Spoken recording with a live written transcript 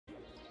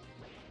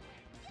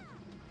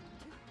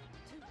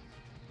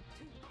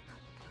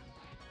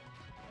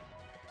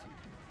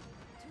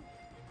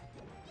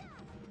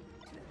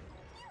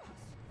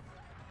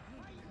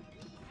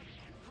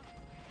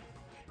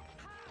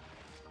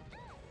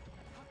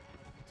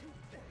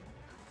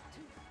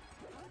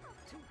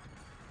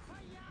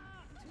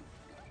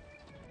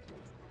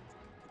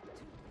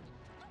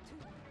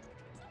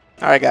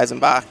All right, guys, I'm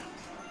back.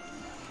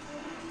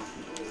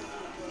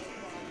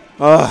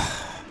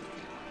 Oh,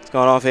 it's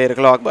going off 8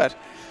 o'clock, but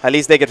at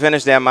least they could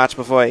finish their match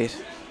before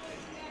 8.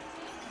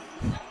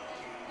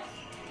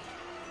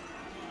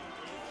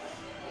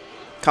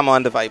 Come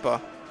on, Daviper.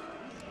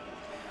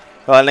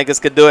 All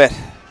niggas could do it.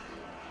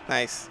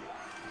 Nice.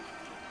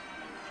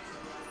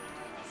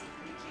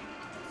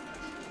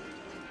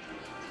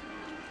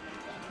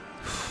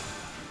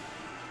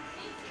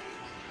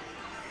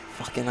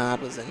 Fucking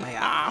hard was in my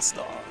ass,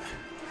 dog.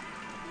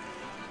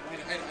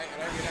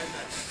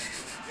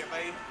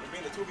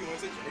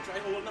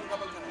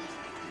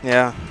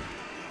 Yeah.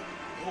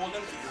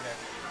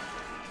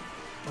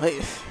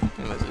 Wait.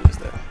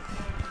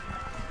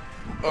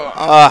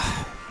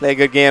 Play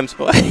good games,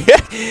 boy.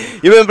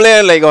 You've been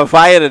playing like on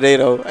fire today,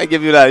 though. I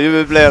give you that.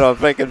 You've been playing on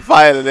freaking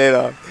fire today,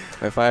 though.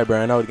 My fire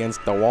burned out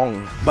against the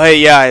Wong. But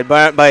yeah, it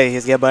burned by.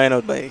 He's get burned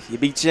out by. You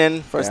beat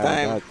Chin first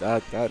time.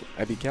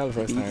 I beat Kel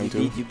first time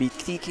too. You beat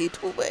T.K.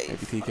 too, boy. I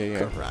beat T.K.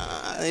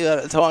 Yeah. You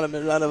got a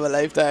tournament run of a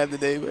lifetime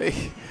today, boy.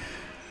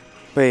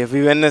 But if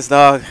we win this,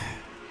 dog,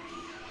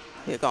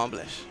 we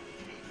accomplish.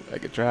 I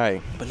could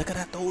try. But look at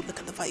that, though. Look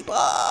at the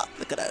Viper.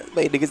 Look at that.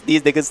 Wait,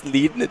 these niggas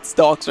leading its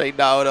stocks right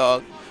now,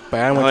 dog.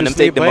 But I want them to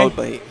take them out,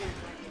 boy.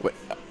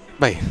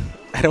 Wait,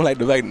 I don't like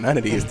to like none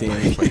of these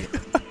teams.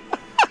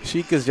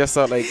 Sheik is just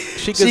like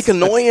Sheik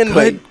annoying,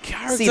 but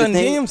see the thing,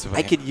 games,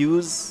 I could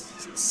use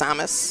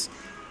Samus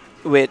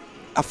with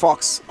a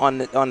Fox on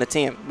the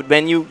team, but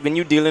when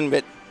you dealing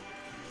with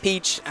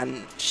Peach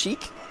and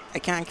Sheik, I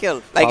can't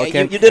kill. Like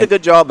you did a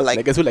good job, but like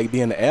niggas who like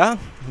be in the air,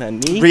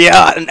 and knee.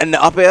 Yeah, and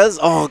the up airs.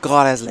 Oh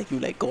god, I was like, you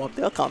like go up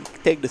there, come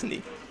take this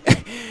knee,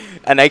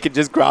 and I could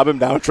just grab him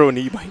down, throw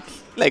knee, bike.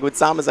 Like with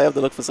Samus, I have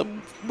to look for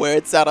some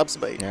weird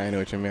setups, bike. Yeah, I know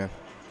what you mean.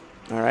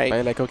 All right.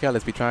 But like, okay,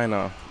 let's be trying.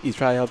 He's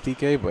trying to help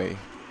TK, boy.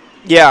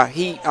 Yeah,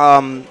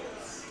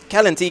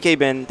 Kel and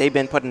TK they've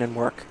been putting in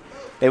work.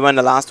 They won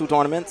the last 2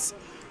 tournaments.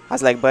 I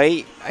was like,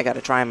 boy, I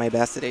gotta try my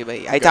best today,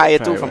 boy. I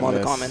tired too from all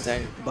the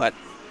commentary, but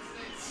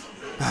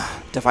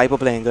the Viper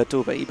playing good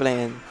too, but he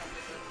playing.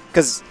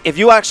 Because if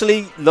you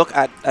actually look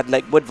at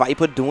like what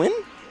Viper doing,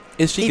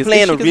 he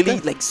playing a really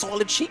like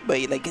solid Sheik,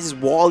 boy. Like his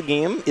wall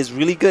game is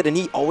really good, and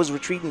he always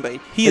retreating, boy.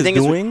 He is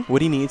doing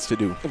what he needs to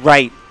do.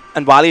 Right,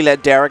 and while he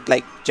let Derek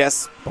like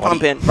just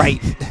pump in,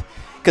 right.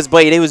 Because,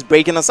 boy, they was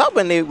breaking us up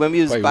when we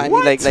was buying,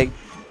 like,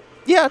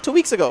 yeah, 2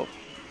 weeks ago.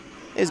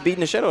 They was beating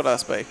the shit out of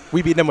us, boy.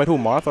 We beat them with who,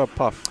 Marth or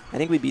Puff? I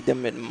think we beat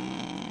them with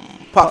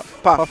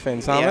Puff. Puff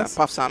and Samus? Yeah,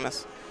 Puff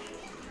Samus.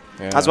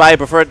 Yeah. That's why I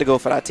preferred to go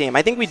for that team.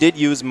 I think we did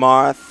use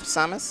Marth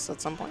Samus at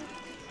some point.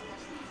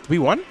 We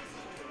won?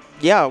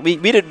 Yeah, we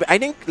did. I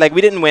think, like,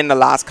 we didn't win the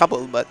last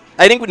couple, but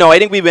I think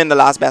we win the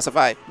last best of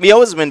 5. We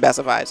always win best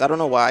of 5s. I don't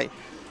know why.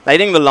 I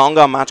think the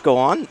longer a match go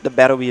on, the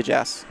better we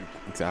adjust.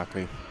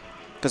 Exactly.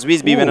 Because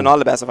we's be winning all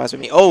the best of 5s with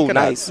me. Oh,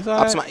 nice.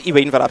 He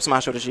waiting for the up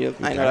smash with the shield.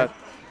 I know that.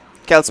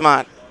 Kel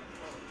smart.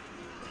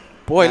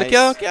 Boy, nice.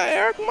 Look at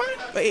Eric, man.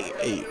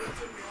 Hey.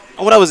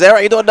 Oh, that was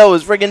Eric? I thought that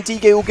was friggin'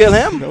 TK who killed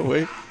him. No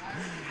way.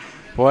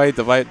 Boy,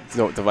 the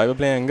Viper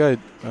playing good.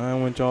 I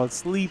want y'all to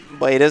sleep.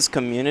 Boy, this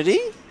community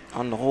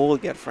on the whole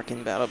get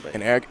freaking better. Boy.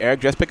 And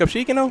Eric just pick up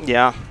Sheik, you know?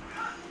 Yeah.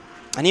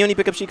 And he only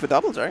pick up Sheik for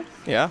doubles, right?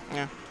 Yeah.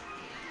 Yeah.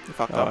 He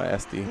fucked up.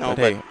 SD. No, but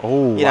hey.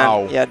 Oh,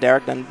 wow. Yeah,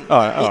 Derek done.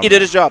 Oh, he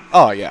did his job.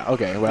 Oh, yeah.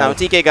 Okay. Well, now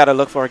TK got to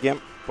look for a game.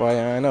 Boy,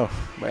 I know.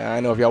 Boy, I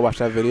know if y'all watch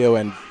that video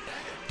and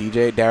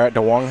DJ Derek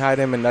the Wong had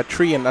him in that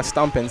tree and that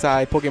stump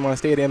inside Pokemon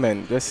Stadium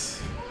and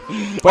just.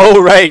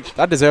 Oh, right.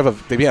 That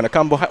deserve to be on a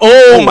combo.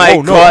 Oh,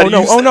 my God.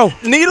 No, oh, no.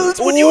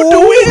 Needles, what you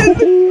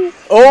doing?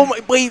 Oh,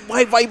 my. Wait,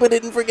 why Viper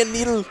didn't freaking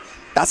needle?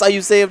 That's how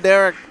you save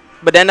Derek.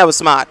 But then that was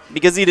smart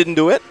because he didn't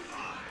do it.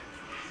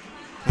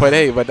 But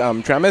hey,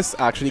 Tremis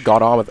actually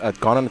got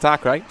on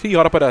attack, right? He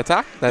got up with an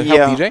attack that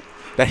helped DJ.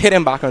 That hit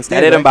him back on stage.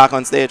 That hit him back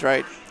on stage,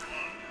 right?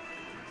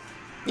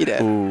 He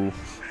did. Ooh.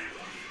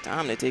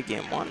 Damn, they take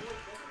game 1.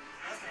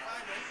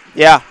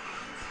 Yeah.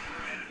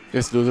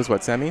 Just loses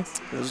what, semis?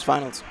 Loses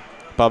finals.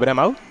 Bob them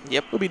out?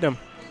 Yep. Who beat them?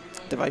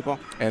 Daviper.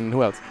 And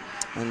who else?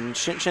 And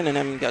Shin and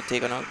him got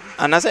taken out.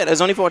 And that's it.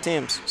 There's only 4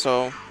 teams.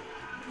 So,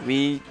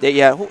 who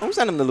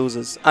sent them the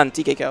losers? And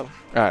T.Kel.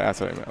 That's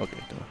what I meant. Okay.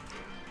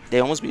 They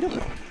almost beat him,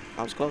 though.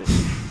 I was close.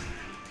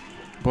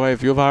 Boy,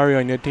 if you have Harry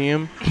on your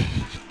team,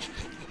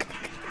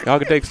 y'all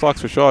can take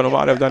stocks for sure. No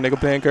matter if that nigga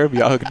playing Kirby,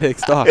 y'all can take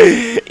stock.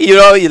 You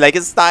know, you like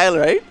his style,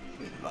 right?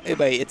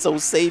 Hey, it's so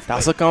safe.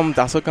 That's what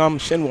come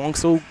Shin Wong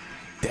so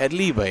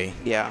deadly, boy.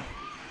 Yeah.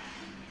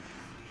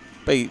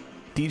 But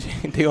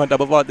DJ, they on top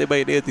of all,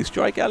 they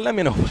destroy Kel. Let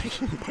me know.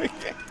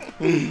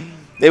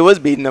 They was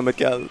beating them with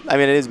Kel. I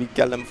mean, it is beat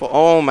Kel them for.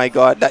 Oh my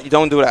God, you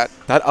don't do that.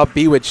 That up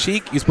B with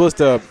Sheik, you're supposed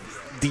to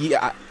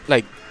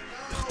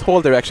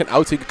whole direction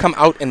out so you can come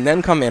out and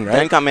then come in, right?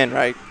 Then come in,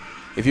 right?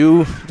 If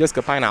you just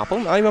go pineapple,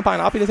 not even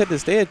pineapple, you just hit the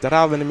stage. That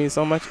happened to me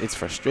so much. It's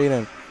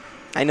frustrating.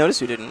 I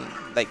noticed you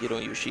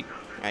don't use Sheik.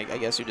 I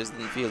guess you just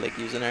didn't feel like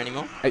using her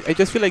anymore. I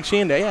just feel like she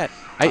ain't there yet.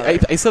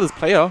 I still this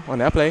player on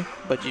that play.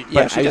 But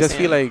I just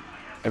feel like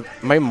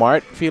my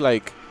Mart feel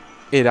like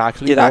it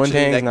actually doing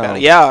things now.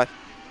 Yeah.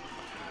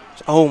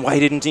 Oh, why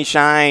didn't he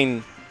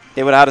shine?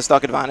 They would have had a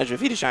stock advantage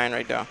if he'd shine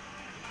right there.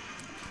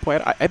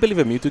 Boy, I believe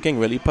if Mewtwo King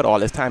really put all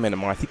his time into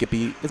Marth, he could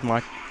be his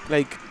Marth,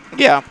 like,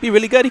 yeah, be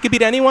really good. He could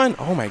beat anyone.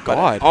 Oh my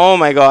god. Oh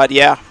my god,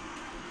 yeah.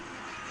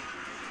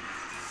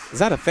 Is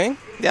that a thing?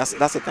 Yes,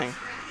 that's the thing.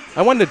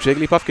 I wonder if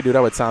Jigglypuff could do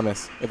that with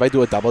Samus. If I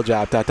do a double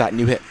jab, dot dot,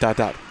 new hit, dot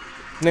dot.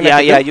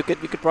 Yeah, you could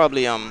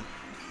probably I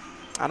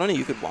don't think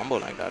you could wombo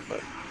like that, but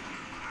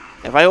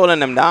if I holding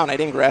them down, I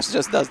think Grass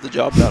just does the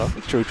job better.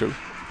 True.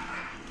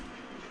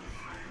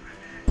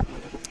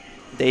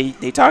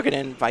 They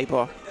targeting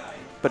Viper,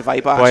 but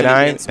Viper boy,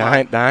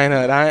 actually dying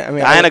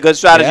a good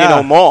strategy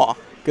no more.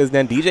 Because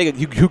then DJ,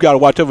 you gotta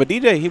watch over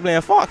DJ. He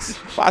playing Fox.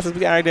 Fox is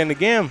character in the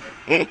game.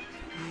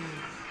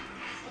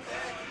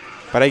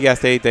 But I guess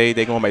they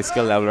going by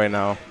skill level right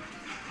now.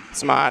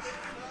 Smart.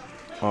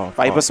 Oh,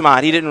 Viper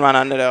smart. He didn't run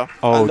under though.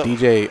 Oh,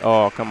 DJ.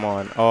 Oh, come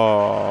on.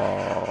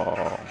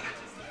 Oh.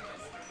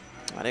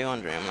 Why they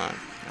gonna dream, man?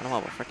 I don't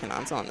have a freaking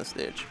answer on this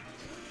stage.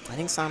 I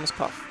think Sam is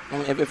Puff. I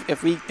mean,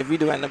 if we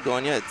do end up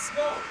going here, it's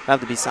have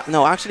to be Sam.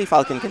 No, actually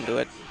Falcon can do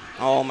it.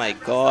 Oh my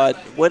god.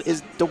 What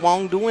is the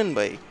Wong doing,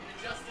 boy?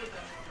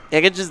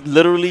 Like, it just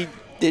literally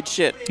did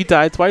shit. He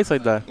died twice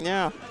like that.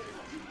 Yeah.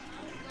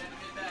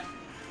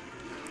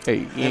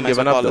 Hey, you ain't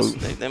giving up though.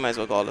 They might as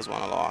well call this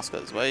one a loss,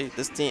 because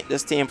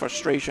this team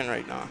frustration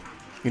right now.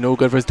 You know,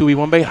 good versus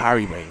 2v1 by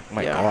Harry, man. Oh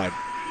my god.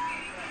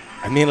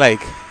 I mean,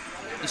 like,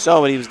 you saw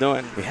what he was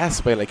doing. He has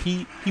to play like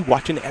he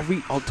watching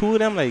all two of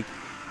them. Like,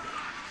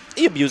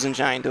 he abusing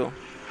Shine too.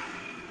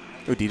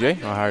 Oh,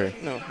 DJ? Oh, Harry.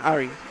 No,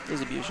 Harry.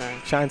 He's abusing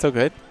Shine. Shine's so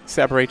good.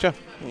 Separate you.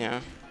 Yeah.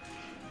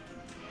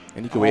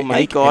 And you can wait.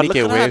 My God, look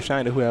at that. Wear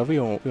Shine to whoever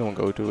you won't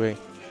go to. Eh?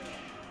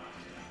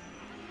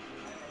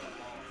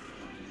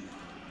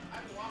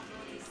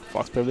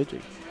 Fox privilege.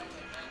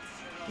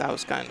 That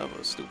was kind of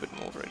a stupid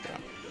move right there.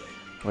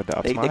 What the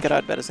up they smash? could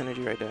have had better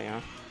synergy right there, yeah.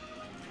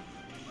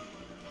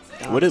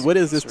 What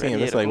is this team?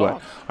 It's like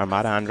what?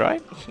 Armada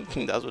Android?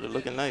 That's what it's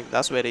looking like.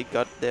 That's where they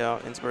got their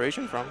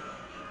inspiration from.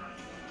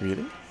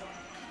 Really?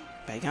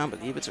 I can't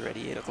believe it's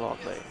already 8 o'clock.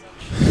 Like,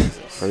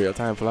 for real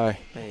time fly.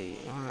 Hey,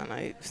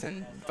 man,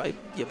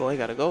 your boy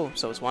gotta go.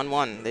 So it's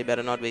 1-1. They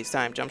better not waste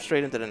time. Jump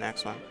straight into the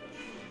next one.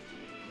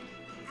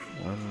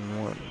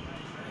 1-1.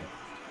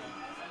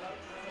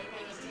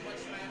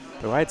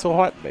 Why it's so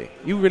hot, babe?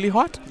 You really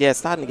hot? Yeah, it's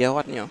starting to get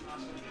hot now.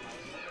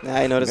 Yeah,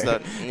 I noticed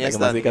that. Yes, I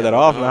must get that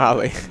off now,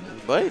 babe.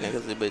 But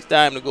niggas, it's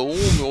time to go home.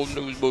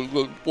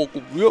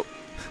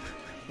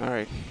 All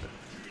right.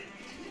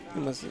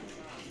 This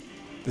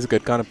is a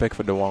good kind of pick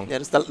for DeWong. Yeah,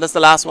 that's the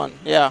last one.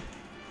 Yeah,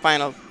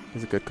 final.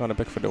 This is a good kind of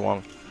pick for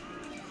DeWong.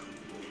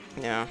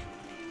 Yeah.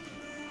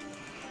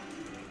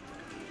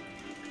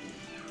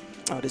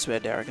 Oh, this is where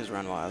Derek has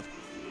run wild.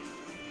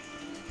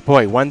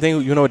 Boy, one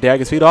thing you know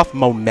Derek is feed off?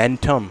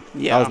 Momentum.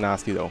 Yeah. That was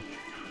nasty, though.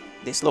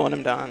 They slowing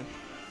him down.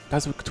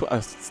 That's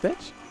a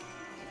Stitch?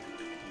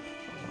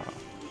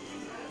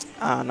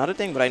 Another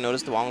thing, but I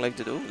noticed the Wong like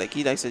to do, like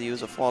he likes to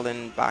use a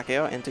fallen back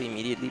air into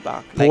immediately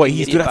back. Like boy,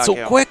 he's do that so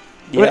quick.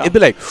 Yeah. It'd be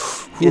like,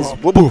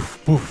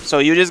 boof, boof. So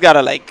you just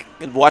gotta like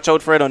watch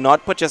out for it or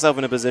not put yourself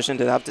in a position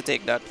to have to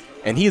take that.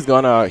 And he's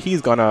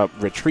gonna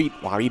retreat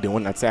while he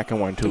doing that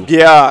second one too.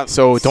 Yeah.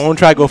 So don't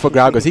try to go for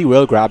grab because he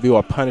will grab you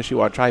or punish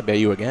you or try to bear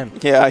you again.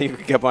 Yeah, you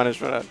could get punished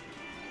for that.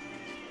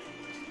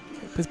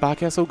 His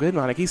back air's so good,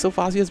 man. Like he's so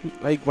fast. He just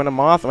like when a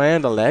moth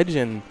land the ledge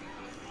and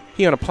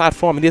he on a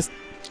platform and just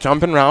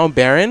jumping around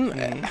bearing.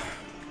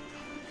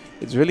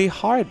 It's really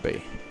hard,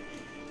 babe.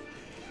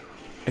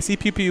 I see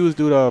PPUs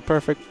do the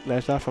perfect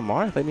ledge dash from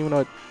Marth. I didn't even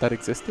know that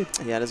existed.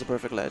 Yeah, there's a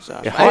perfect ledge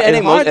dash. It's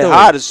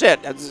hard as shit.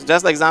 It's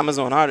just like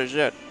Amazon, hard as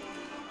shit.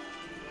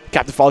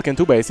 Captain Falcon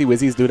too, but I see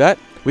Wizzies do that.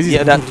 Wizzies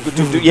yeah,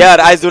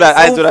 the eyes do that.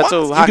 Eyes do that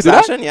too. Hack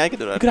dash? Yeah, I can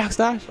do that. You could hack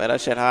dash. But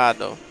that shit hard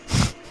though.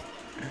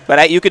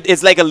 But you could.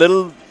 It's like a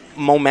little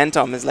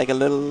momentum. It's like a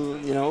little.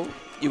 You know,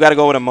 you got to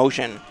go with a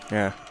motion.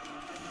 Yeah.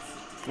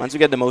 Once you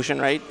get the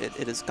motion right,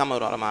 it is come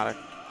out automatic.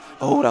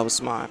 Oh, that was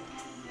smart.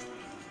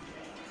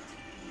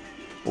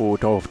 Oh,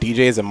 if DJ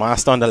is a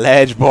master on the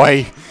ledge,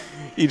 boy.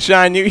 He'd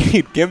shine you.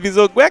 He'd give you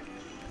so quick.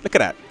 Look at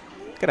that.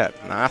 Look at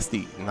that.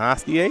 Nasty.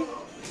 Nasty, eh?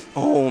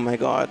 Oh, my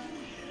God.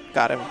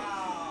 Got him.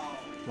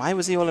 Why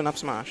was he holding up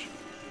smash?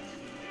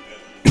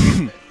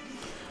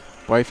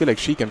 Boy, I feel like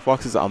Sheik and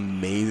Fox is an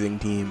amazing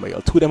team. Like,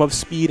 two of them have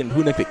speed and two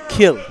of them could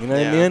kill. You know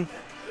what I mean?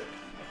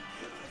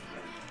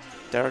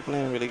 Derek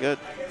playing really good.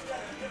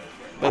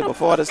 But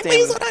before this team...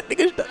 He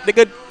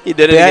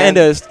did it again. And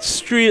the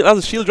street, that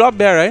was a shield drop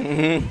there, right?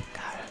 Mm-hmm.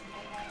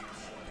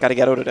 Got to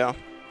get out of there.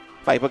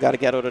 Viper got to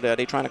get out of there.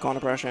 They trying to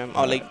corner pressure him.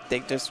 Or like they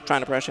just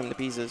trying to pressure him to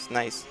pieces.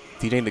 Nice.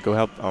 DJ need to go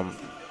help.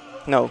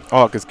 No.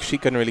 Oh, because she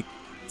couldn't really.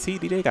 See,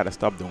 DJ got to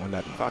stop doing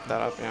that. Fuck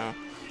that up, yeah.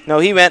 No,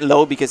 he went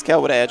low because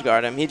Kel would edge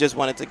guard him. He just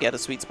wanted to get a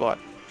sweet spot.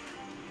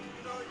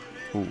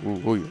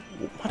 Ooh.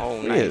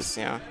 Oh, nice,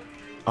 yeah.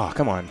 Oh,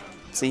 come on.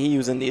 See, he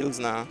using needles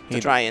now to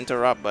try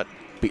interrupt, but...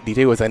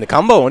 DJ was in the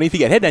combo. Only if you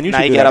get hit, then you should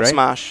do get that, up right?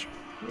 Smash.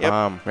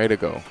 Yep. Ready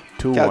to go.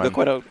 2-1. Kel could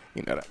quit out.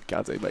 You know that.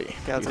 Kel say, buddy.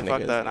 Kel say,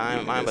 fuck that.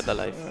 I'm with the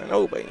life.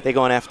 No, buddy. They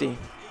going FD.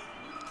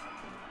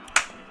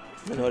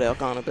 I know they're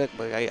kind of big,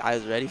 but I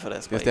was ready for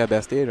this. That's their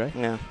best stage, right?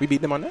 Yeah. We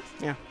beat them on that?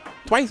 Yeah.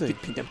 Twice. We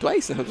beat them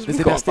twice. Is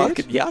it their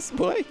stage? Yes,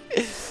 boy.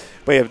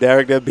 But if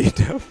Derek did beat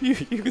them, you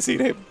can see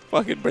they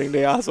fucking bring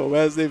their ass on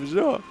Wednesday for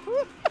sure.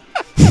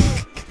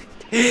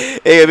 They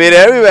can beat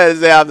every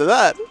Wednesday after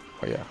that.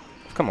 Oh, yeah.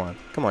 Come on.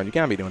 Come on. You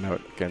can't be doing that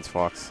against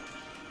Fox.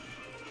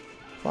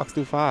 Fox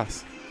too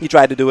fast. He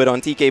tried to do it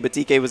on TK, but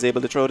TK was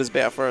able to throw this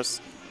bear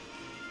first.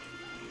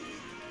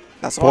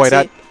 That's all.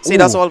 Boy, see,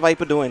 that's all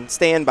Viper doing.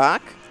 Staying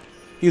back.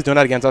 He's doing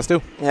that against us,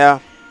 too. Yeah,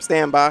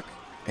 staying back.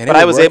 And but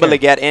I was able to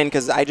get in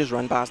because I just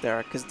run past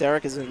Derek. Because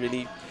Derek isn't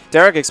really...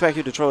 Derek expects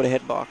you to throw the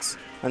hitbox.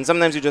 And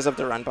sometimes you just have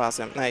to run past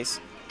him. Nice.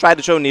 Tried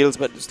to throw Niels,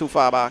 but it's too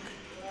far back.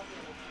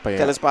 But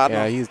Kill his partner.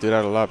 Yeah, he's doing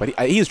that a lot. But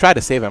he's tried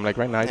to save him. Like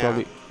right now, he Yeah.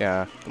 probably...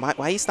 Yeah.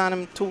 Why he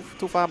standing too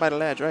far by the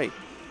ledge, right?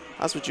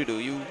 That's what you do.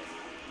 You...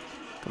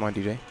 Come on,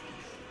 DJ.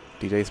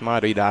 DJ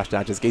smart or he dash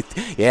just get...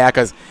 Yeah,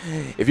 because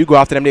if you go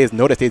after them, they just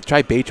notice. They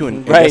try bait you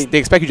and they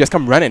expect you just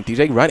come running.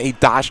 DJ run, he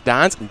dash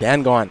dance, and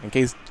then go on. In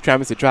case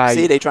Travis to try...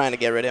 See, they trying to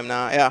get rid of him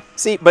now. Yeah.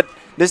 See, but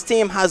this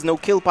team has no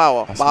kill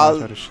power.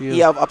 While he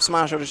have up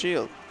smash of the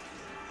shield.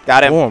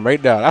 Got him. Boom,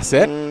 right there. That's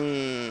it.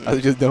 That's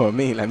what just doing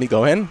me. Let me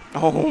go in.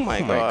 Oh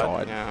my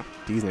god. Yeah.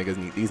 These niggas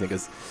need these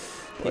niggas.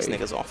 These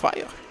niggas on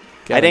fire.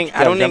 I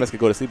don't think could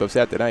go to sleep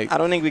upset tonight. I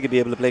don't think we could be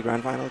able to play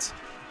grand finals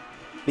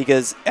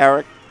because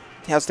Eric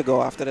has to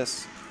go after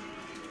this.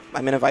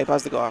 I mean, Viper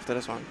has to go after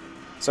this one.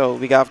 So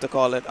we have to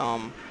call it.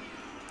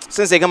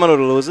 Since they come out of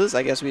the losers,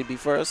 I guess we'd be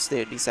first.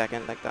 They'd be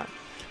second, like that.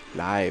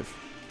 Live.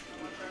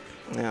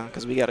 Yeah,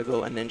 because we gotta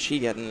go, and then she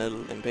getting a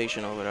little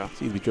impatient over there.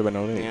 She's be dribbling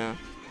over there. Yeah.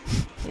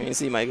 You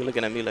see Michael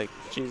looking at me like,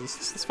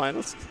 Jesus, it's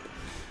finals.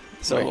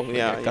 So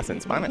yeah, that's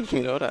in Spanish.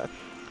 You know that.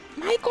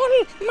 Michael.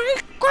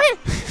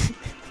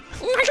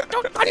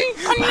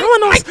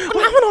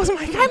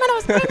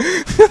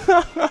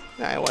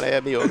 I want to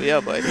hear me over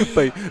here, but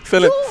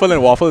Phil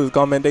and Waffles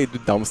comment, they do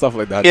dumb stuff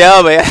like that.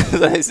 yeah, but that's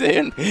what I'm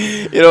saying.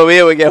 You know,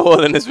 we would get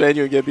hold in this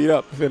venue and get beat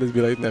up. Phil's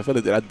be like, nah, Phil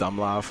did that dumb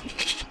laugh.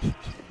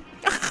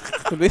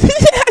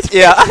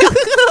 Yeah.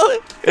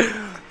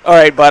 All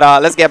right,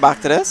 but let's get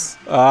back to this.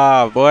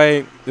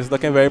 Boy, this is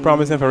looking very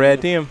promising for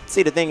Red Team.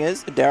 See, the thing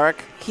is,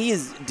 Derek,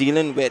 he's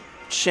dealing with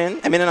Shin.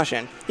 I mean, not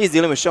Shin. He's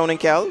dealing with Sean and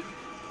Kel.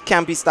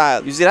 Campy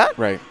style. You see that?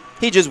 Right.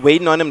 He just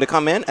waiting on him to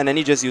come in, and then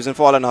he just using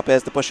falling up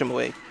airs to push him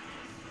away.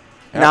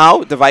 Yep.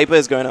 Now, the Viper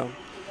is going to...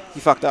 He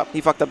fucked up. He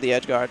fucked up the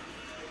edge guard.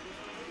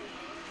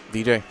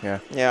 DJ, yeah.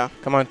 Yeah.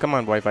 Come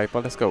on, boy,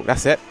 Viper. Let's go.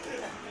 That's it.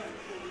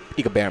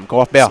 He could bear him. Go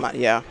off bell.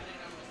 Yeah.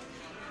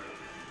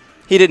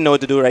 He didn't know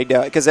what to do right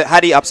there. Because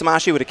had he up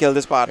smash, he would have killed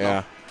his partner.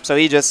 Yeah. So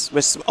he just...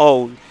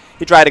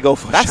 he tried to go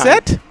for That's Shine.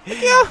 it?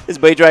 Yeah. His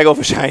boy tried to go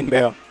for Shine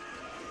Bear.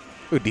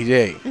 Ooh,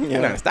 DJ. Yeah. You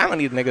don't understand what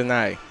these niggas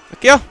now.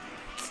 Look, yeah.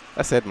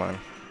 That's it, man.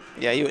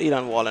 Yeah, he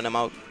done walling him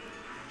out.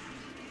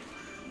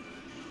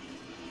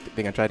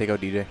 They gonna try to take out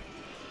DJ.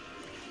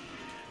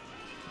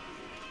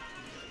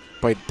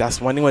 But that's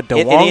one thing with the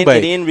Wong, it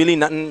ain't really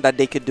nothing that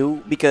they could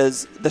do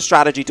because the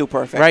strategy too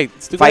perfect. Right.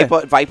 It's too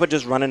Viper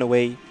just running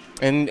away.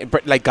 And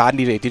like God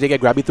DJ. DJ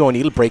get grabby throw a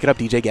needle, break it up,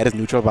 DJ get his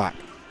neutral back.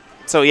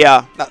 So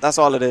yeah, that's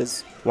all it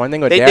is. One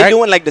thing with they're Derek,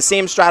 doing like the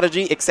same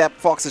strategy except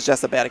Fox is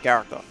just a better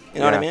character. You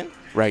know what I mean?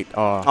 Right.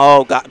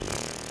 Oh god.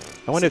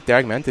 I wonder if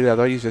Derek meant to do that. I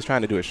thought he was just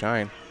trying to do a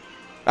shine.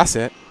 That's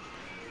it.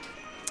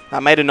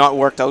 That might have not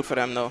worked out for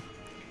them though.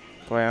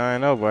 Boy, I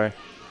know, boy.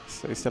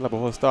 So they still have a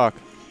whole stock.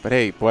 But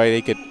hey, boy,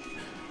 they could.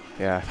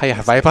 Yeah,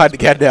 Viper had to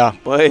get there.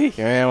 Boy.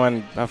 Yeah,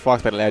 when that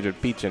Fox better ledge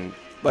with Peach and.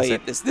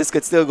 But this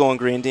could still go in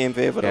green team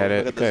favor though.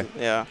 Yeah, okay.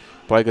 Yeah.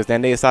 Boy, because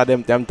then they saw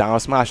them down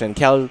smash and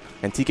Kel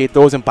and TK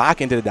throws him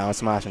back into the down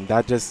smash and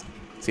that just.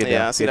 See it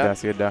there. See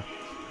it there.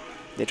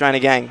 They're trying to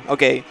gang.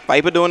 Okay,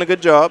 Viper doing a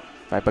good job.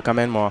 Viper come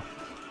in more.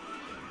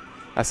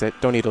 That's it.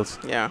 Don't needles.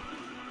 Yeah.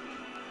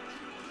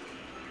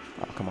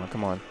 Oh,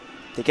 come on.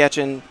 They're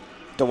catching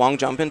the Wong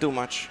jumping too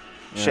much.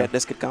 Yeah. Shit,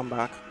 this could come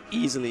back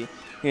easily. You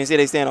can see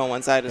they stand on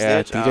one side of the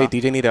yeah, stage.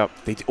 DJ need up.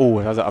 Oh,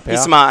 that was up here.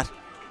 He's smart.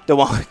 The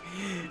Wong.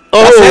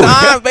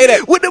 Oh, made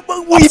it.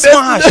 What he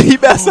smash? He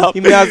messed up.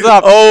 He messed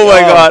up. Oh my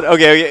god.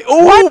 Okay.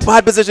 Oh,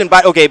 bad position.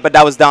 Okay, but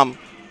that was dumb.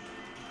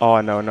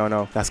 Oh,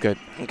 no. That's good.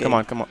 Okay. Come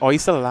on. Oh,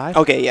 he's still alive?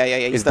 Okay, yeah.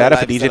 It's better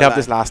for DJ to have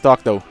this last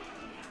stock, though.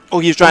 Oh,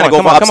 he's trying to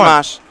go for up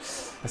smash.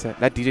 That's it.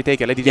 Let DJ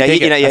take it. Let DJ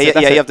take it.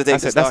 Yeah, you have to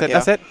take the stock.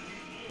 That's it.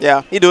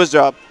 Yeah, he do his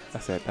job.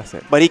 That's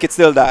it. But he could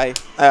still die.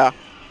 Yeah.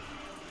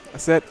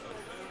 That's it.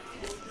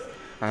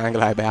 I ain't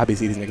gonna lie, but I be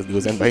see these niggas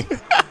losing, boy.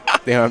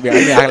 They won't be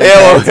coming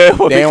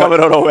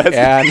out of West.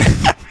 Yeah.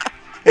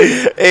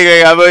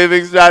 Hey, got a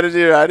big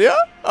strategy right here.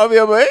 I'm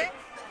here, boy.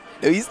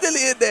 No, he's still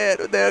in there.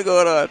 What the hell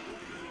going on?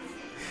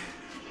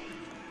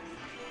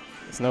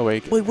 There's no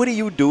way. Wait, what are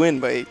you doing,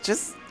 boy?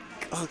 Just,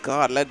 oh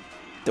God, let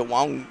the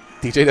Wong.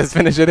 DJ just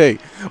finish it, hey.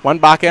 One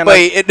backhand.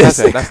 Wait, that's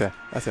it.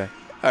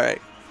 All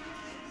right.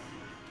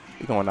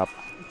 You're going up.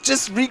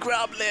 Just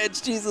re-grab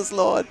ledge, Jesus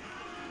Lord.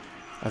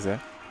 That's it.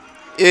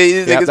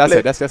 Yeah, that's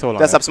it. That's all.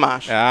 That's up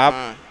smash.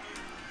 Yeah.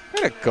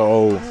 Let it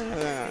go.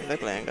 Yeah, they're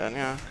playing good,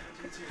 yeah.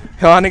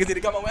 Oh, niggas need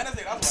to come on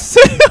Wednesday.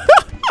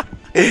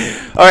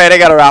 All right, I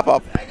gotta wrap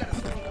up.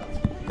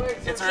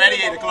 It's already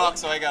 8 o'clock,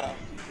 so we gotta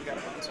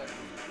bounce.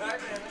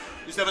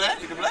 You still there?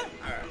 You can play?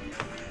 All right.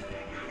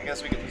 I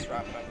guess we can just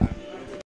wrap it up.